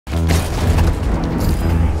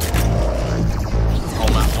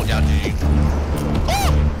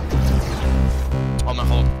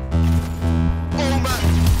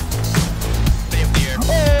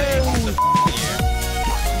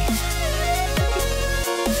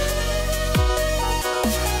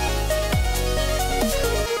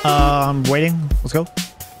I'm waiting. Let's go.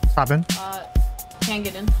 Stop in. Can't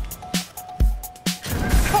get in.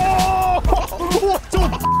 Oh! What the?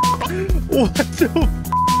 What the?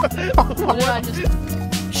 What did I just?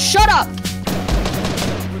 Shut up!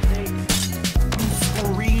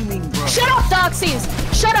 Screaming, bro. Shut up, Doxies!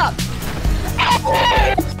 Shut up!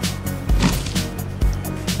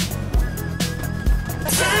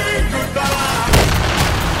 Say goodbye.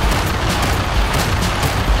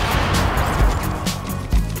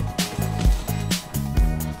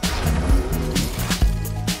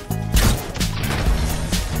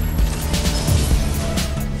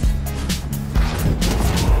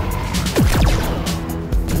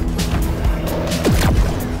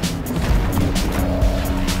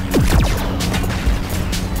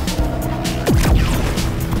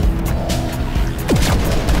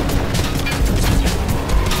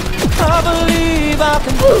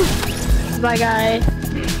 My guy.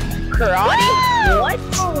 Karate? What?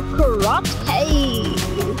 Oh, karate.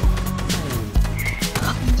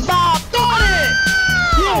 Stop! Got it!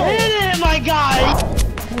 You hit it, my guy!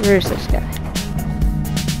 Where's this guy?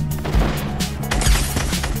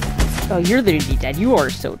 Oh, you're literally dead. You are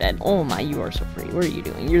so dead. Oh my, you are so free. What are you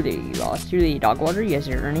doing? You're literally lost. You're literally dog water. You guys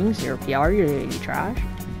are earnings. Zero PR. You're literally trash.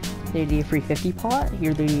 You're literally a free 50 pot.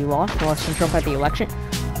 You're literally lost. You lost some Trump at the election.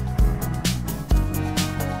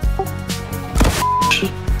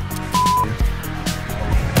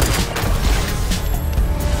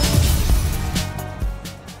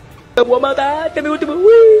 One more time, tell me what to do.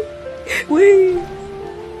 Wee.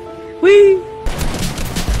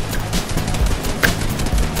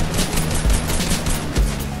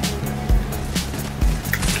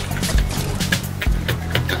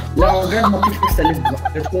 No, there's no people selling.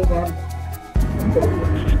 Let's go on.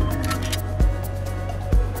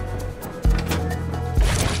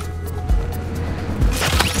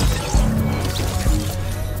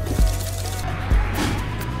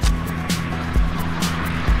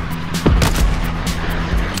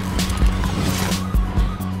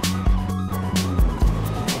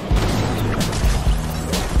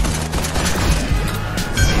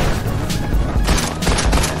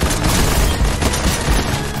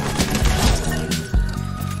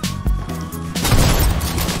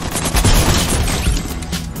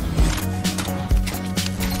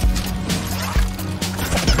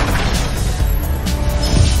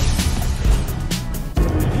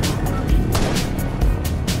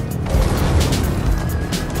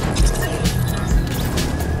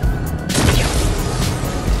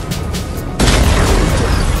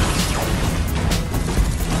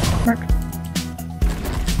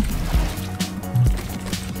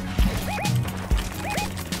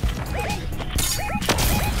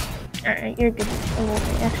 Alright, you're good.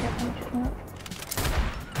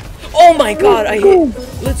 Oh my god, I hit.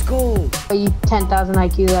 Let's go. Oh, you 10,000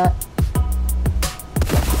 IQ that.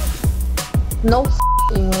 No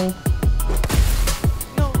f***ing way.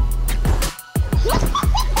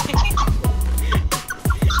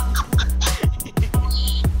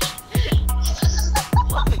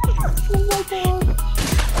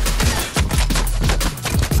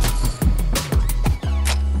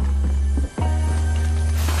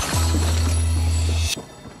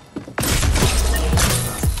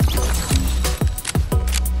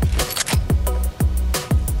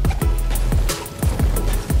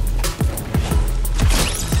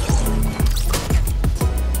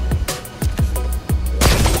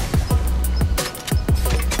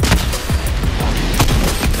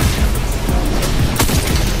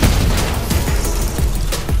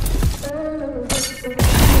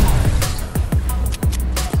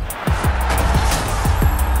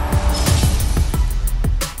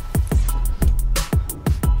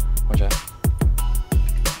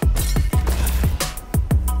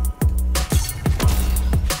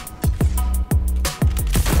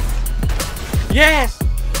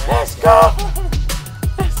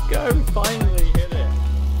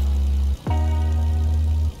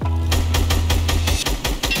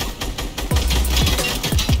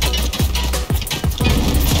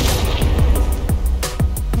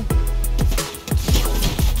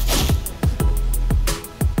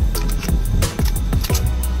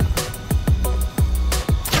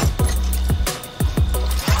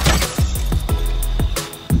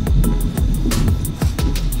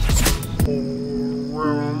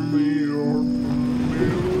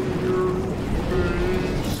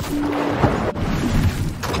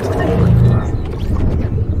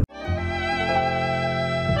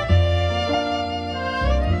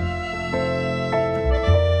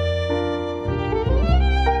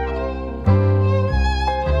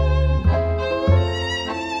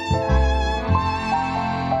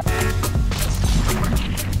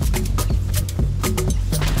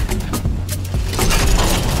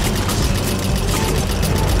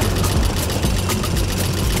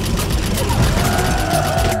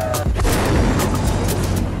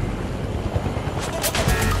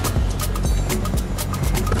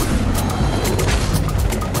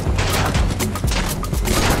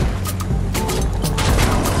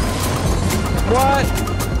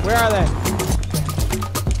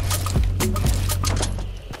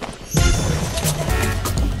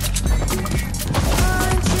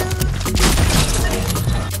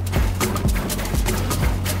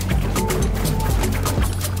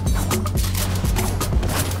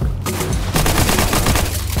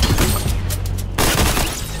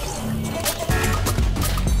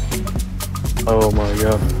 Oh my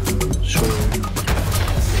god. Sure.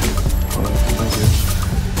 Oh, thank you.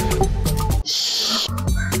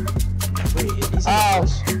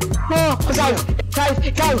 Oh, guys, oh my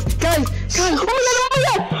god.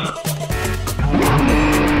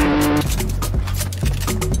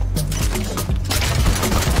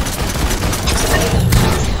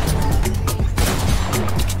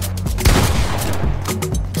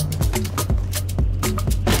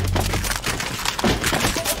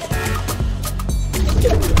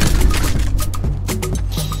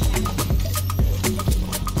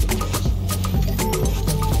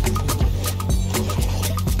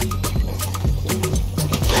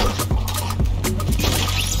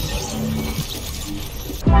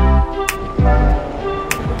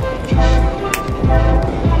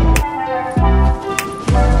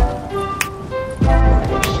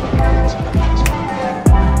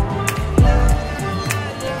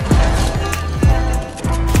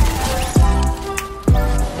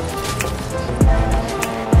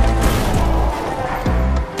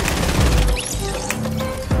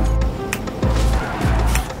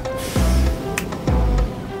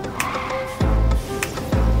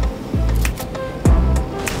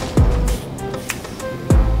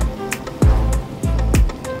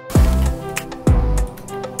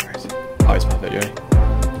 Oh, it's perfect, Yuri.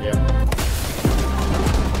 Yeah.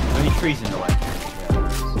 Only trees in the way.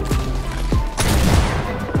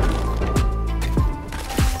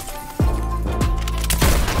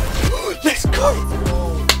 Let's go!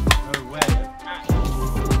 No way.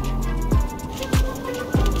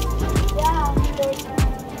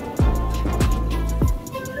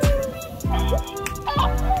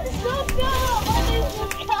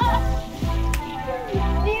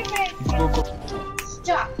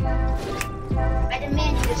 Stop. I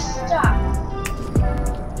demand you to stop.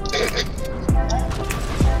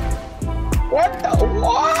 What the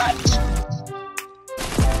what?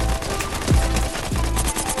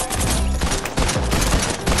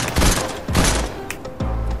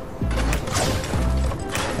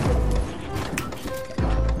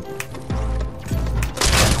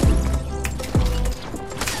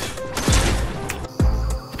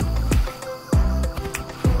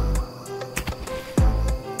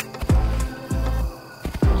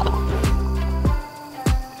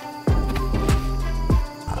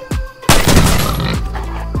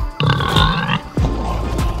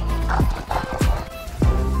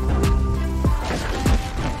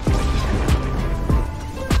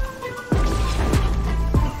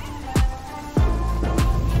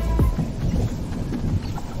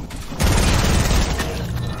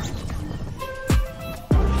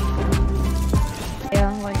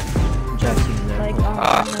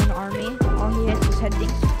 An army. All he has is head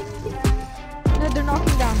ding. No, they're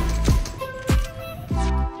knocking down.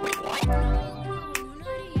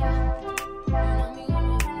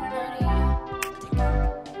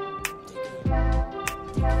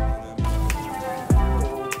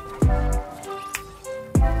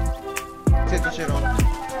 Take the shit on.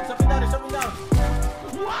 It's up and down, it's up and down.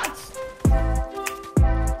 What?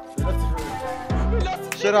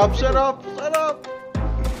 Shut up, shut up, shut up!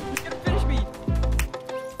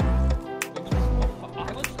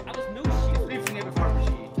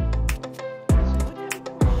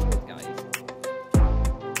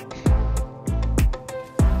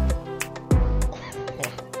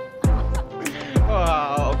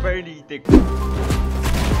 Wow, apparently they...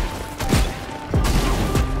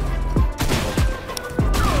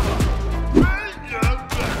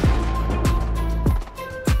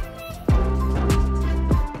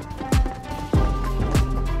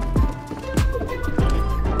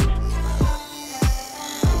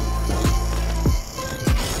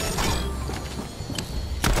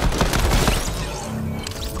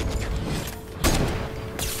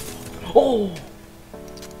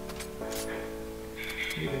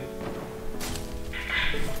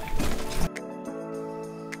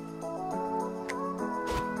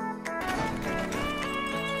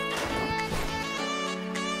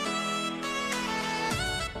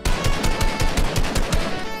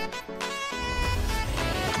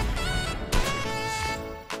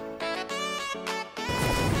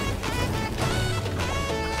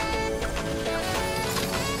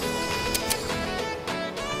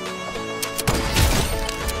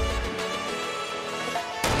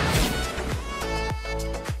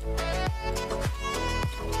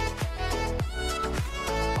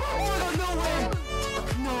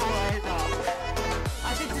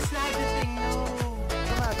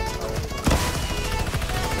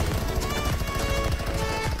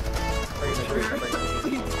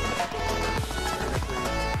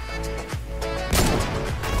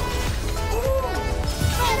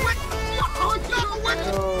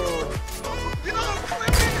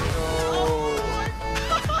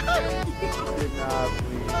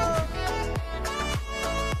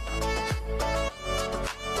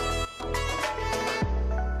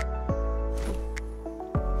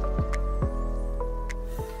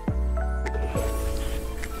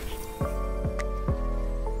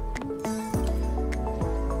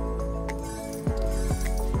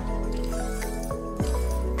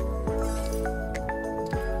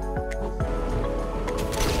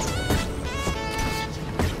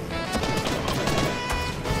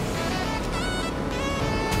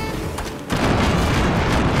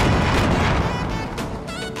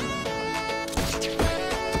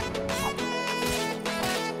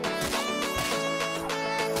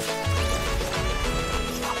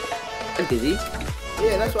 tank, is he?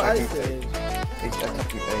 Yeah, that's what I said. He's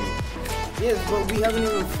attacking A. Yes, but we haven't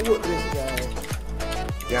even fought this guy.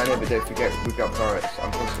 Yeah, I know, but don't forget, we got turrets.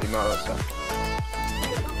 I'm constantly mad at stuff.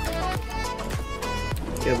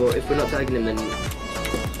 Yeah, but if we're not tagging him, then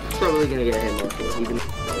probably gonna get him off. Even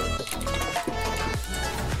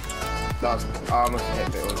That's, I must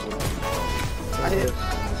have hit it also. I hit.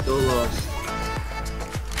 Still lost.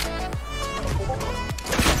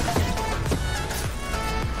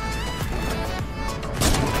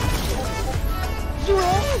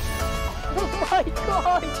 Oh my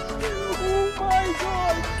god! Oh my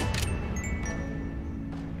god!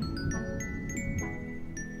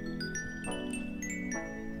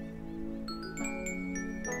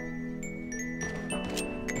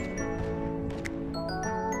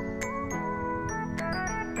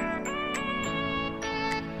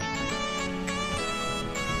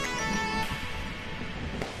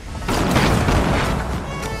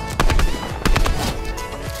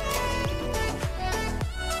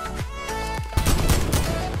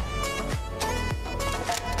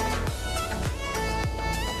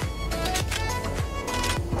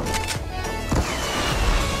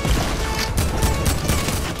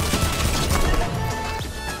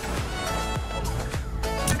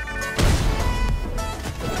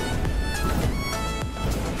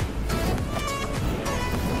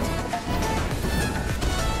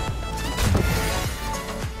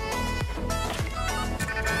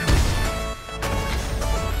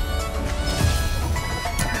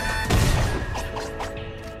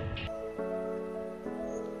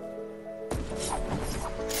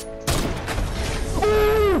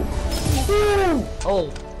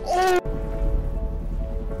 Oh.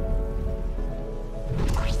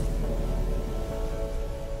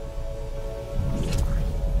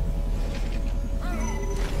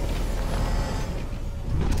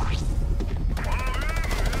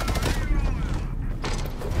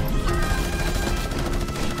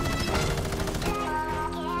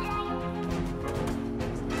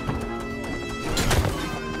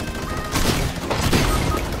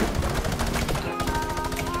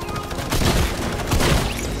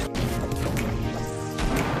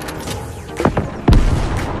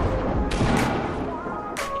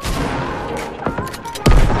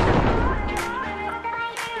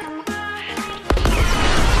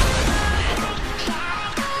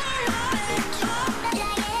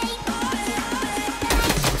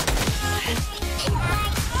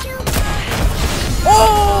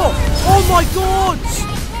 Oh my god!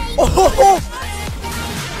 Oh!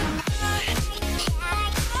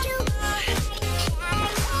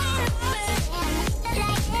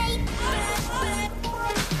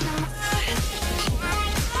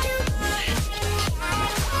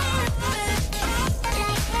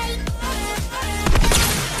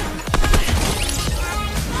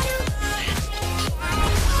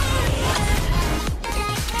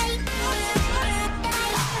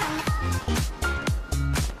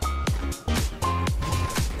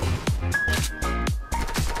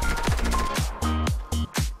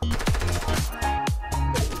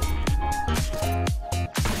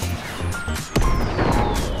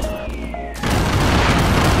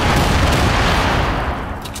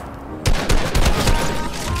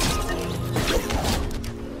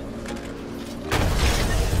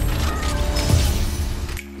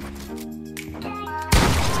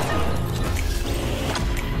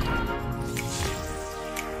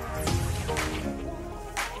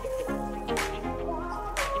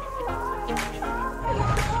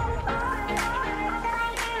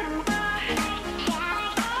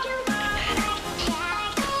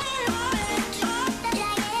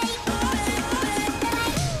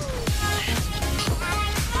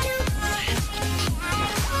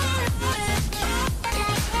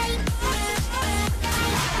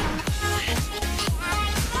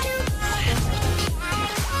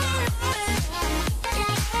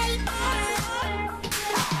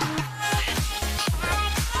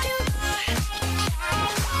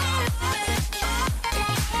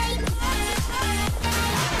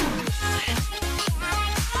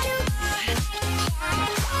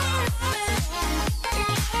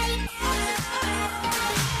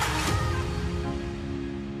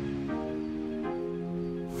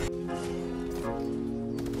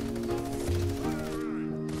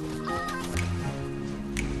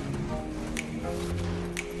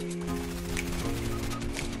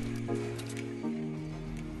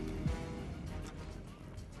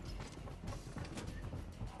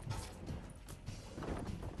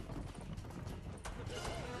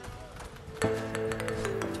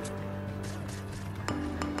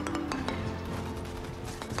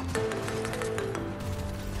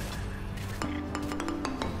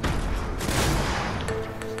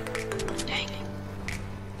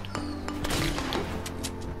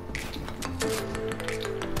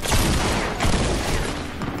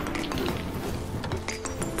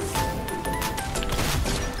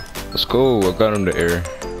 go. I got him to air.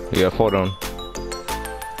 Yeah, fall down.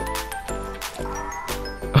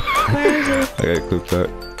 I gotta clip that.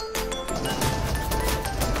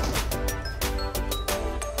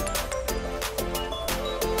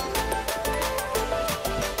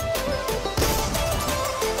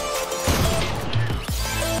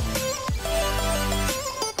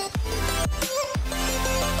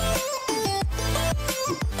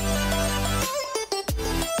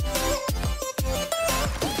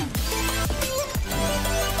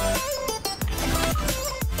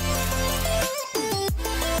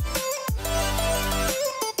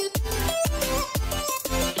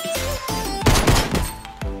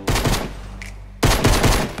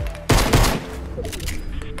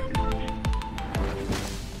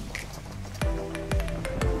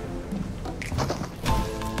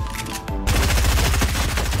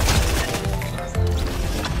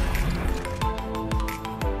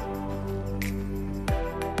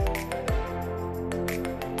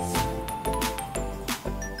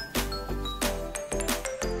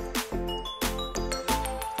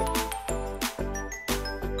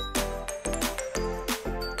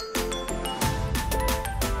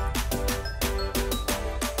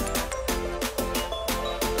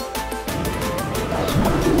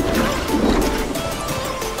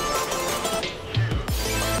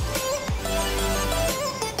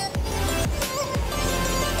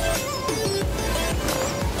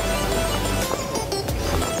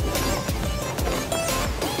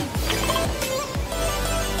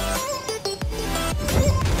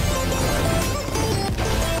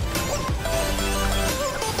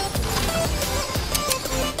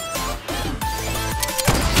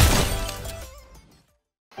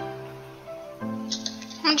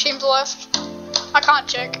 How many teams left? I can't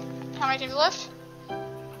check. How many teams left?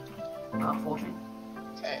 14.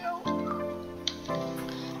 Okay.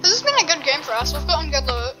 This has been a good game for us. We've gotten good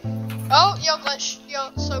loot. Oh, yo, glitch.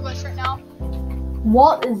 Yo, so glitch right now.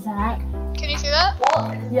 What is that? Can you see that?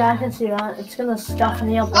 Yeah, I can see that. It's gonna stuff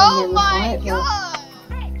me up. Oh my god!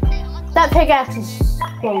 That pickaxe is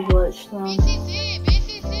so glitched though. BCC!